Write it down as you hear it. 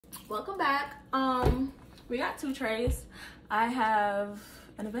Welcome back. We got 2 trays. I have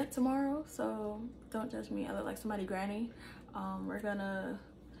an event tomorrow, so don't judge me. I look like somebody granny. We're gonna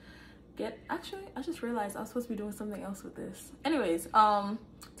get, actually I just realized I was supposed to be doing something else with this. Anyways, 2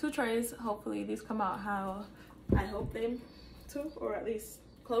 trays. Hopefully these come out how I hope they to, or at least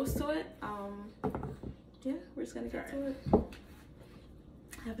close to it. Yeah, we're just gonna get to it.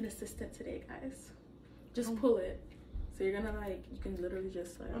 I have an assistant today, guys. Just pull it. So you're gonna like, you can literally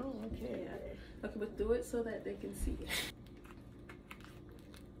just like, oh, okay. Yeah. Okay, but do it so that they can see it.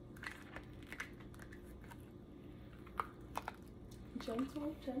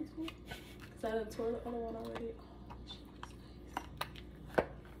 Gentle, gentle. Cause I done tore the other one already. Oh, shit,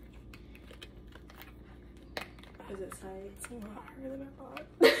 that's nice. Is it tight? It's a lot harder than I thought.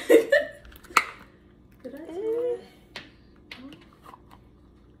 Did I say it?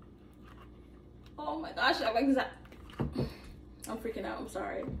 Oh my gosh, I'm freaking out. I'm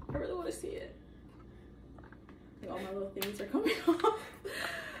sorry. I really want to see it. Like all my little things are coming off.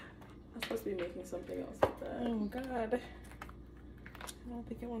 I'm supposed to be making something else with that. Oh god. I don't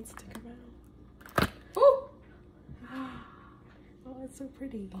think it wants to come out. Oh! Oh, it's so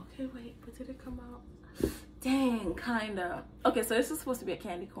pretty. Okay, wait, but did it come out? Dang, kinda. Okay, so this is supposed to be a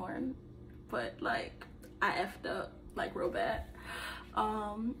candy corn, but like I effed up like real bad. Yeah,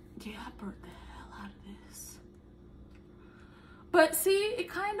 I burnt the hell out of this. But see,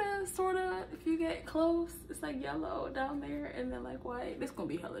 it kinda sorta, if you get close, it's like yellow down there and then like white. This gonna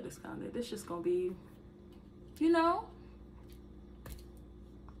be hella discounted. This just gonna be, you know?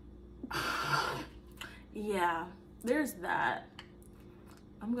 Yeah, there's that.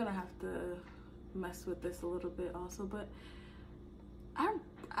 I'm gonna have to mess with this a little bit also, but I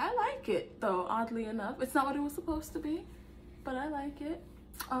like it though, oddly enough. It's not what it was supposed to be, but I like it.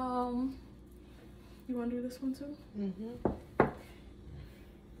 You want to do this one too?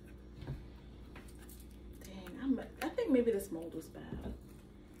 Dang, I think maybe this mold was bad.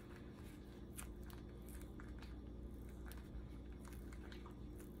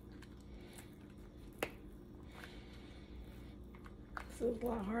 This is a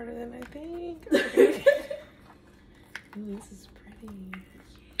lot harder than I think. Okay. Ooh, this is pretty.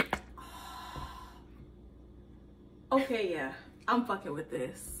 Okay, yeah, I'm fucking with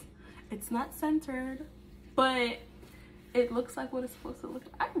this. It's not centered, but it looks like what it's supposed to look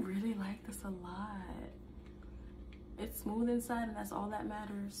like. I really like this a lot. It's smooth inside and that's all that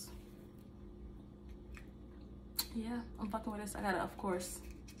matters. Yeah, I'm fucking with this. I gotta, of course,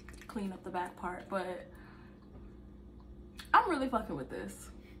 clean up the back part, but I'm really fucking with this.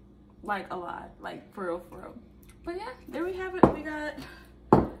 Like a lot, like for real, for real. But yeah, there we have it. We got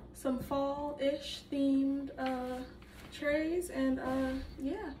some fall-ish themed trays and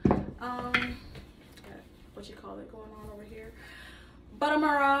yeah, what you call it going on over here. But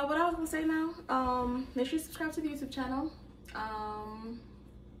what I was gonna say now, make sure you subscribe to the YouTube channel,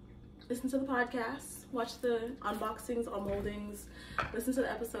 listen to the podcast, watch the unboxings, unmoldings, listen to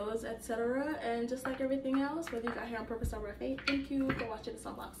the episodes, etc. And just like everything else, whether you got hair on purpose or rough fate, thank you for watching this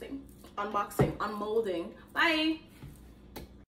unmolding. Bye.